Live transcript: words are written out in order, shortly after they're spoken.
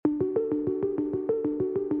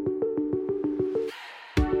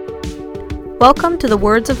Welcome to the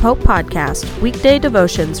Words of Hope podcast, weekday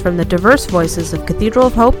devotions from the diverse voices of Cathedral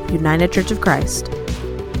of Hope, United Church of Christ.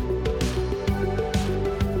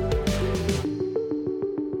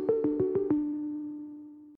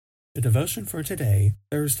 The devotion for today,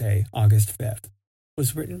 Thursday, August 5th,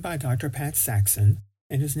 was written by Dr. Pat Saxon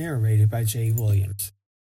and is narrated by Jay Williams.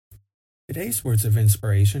 Today's words of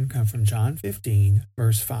inspiration come from John 15,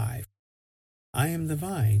 verse 5. I am the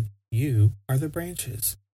vine, you are the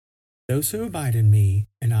branches. Those who abide in me,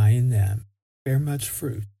 and I in them, bear much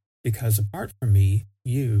fruit, because apart from me,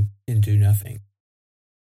 you can do nothing.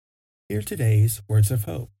 Hear today's words of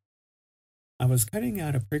hope. I was cutting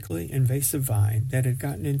out a prickly, invasive vine that had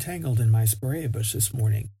gotten entangled in my spirea bush this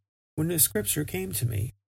morning, when the scripture came to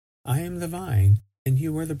me. I am the vine, and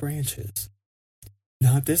you are the branches.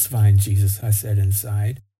 Not this vine, Jesus, I said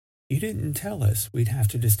inside. You didn't tell us we'd have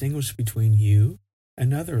to distinguish between you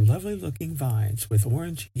and other lovely-looking vines with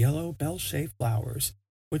orange, yellow, bell-shaped flowers,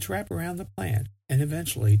 which wrap around the plant and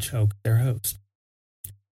eventually choke their host.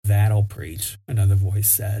 That'll preach, another voice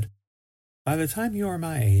said. By the time you are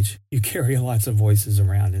my age, you carry lots of voices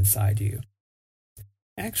around inside you.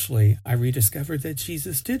 Actually, I rediscovered that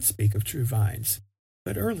Jesus did speak of true vines,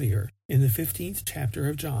 but earlier, in the 15th chapter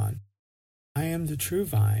of John, I am the true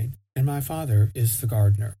vine, and my Father is the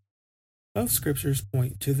gardener. Both scriptures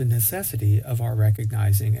point to the necessity of our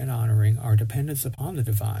recognizing and honoring our dependence upon the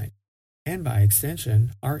divine, and by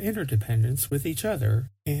extension, our interdependence with each other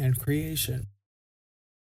and creation.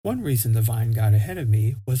 One reason the vine got ahead of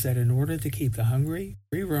me was that in order to keep the hungry,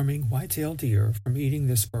 free-roaming white-tailed deer from eating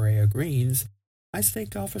the spirea greens, I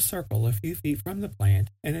staked off a circle a few feet from the plant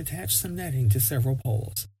and attached some netting to several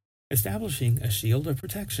poles, establishing a shield of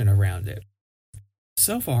protection around it.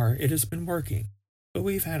 So far, it has been working. But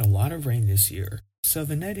we've had a lot of rain this year, so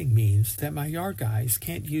the netting means that my yard guys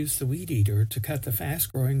can't use the weed eater to cut the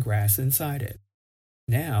fast-growing grass inside it.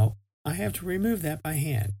 Now, I have to remove that by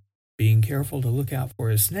hand, being careful to look out for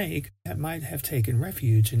a snake that might have taken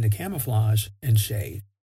refuge in the camouflage and shade.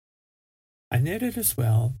 I netted as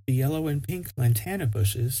well the yellow and pink lantana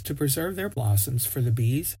bushes to preserve their blossoms for the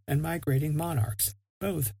bees and migrating monarchs,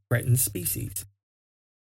 both threatened species.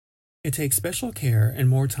 It takes special care and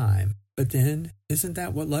more time. But then, isn't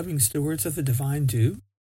that what loving stewards of the divine do?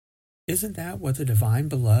 Isn't that what the divine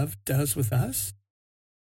beloved does with us?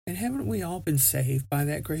 And haven't we all been saved by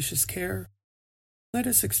that gracious care? Let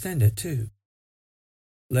us extend it too.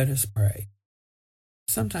 Let us pray.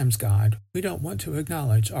 Sometimes, God, we don't want to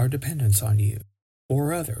acknowledge our dependence on you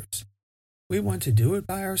or others. We want to do it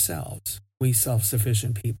by ourselves, we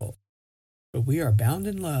self-sufficient people. But we are bound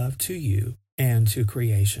in love to you and to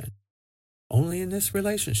creation. Only in this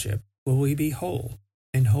relationship will we be whole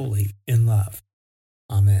and holy in love.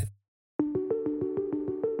 Amen.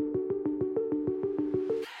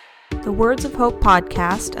 The Words of Hope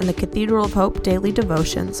podcast and the Cathedral of Hope daily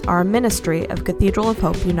devotions are a ministry of Cathedral of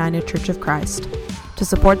Hope United Church of Christ. To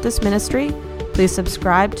support this ministry, please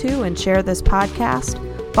subscribe to and share this podcast,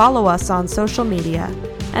 follow us on social media,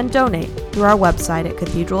 and donate through our website at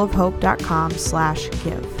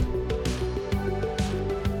cathedralofhope.com/give.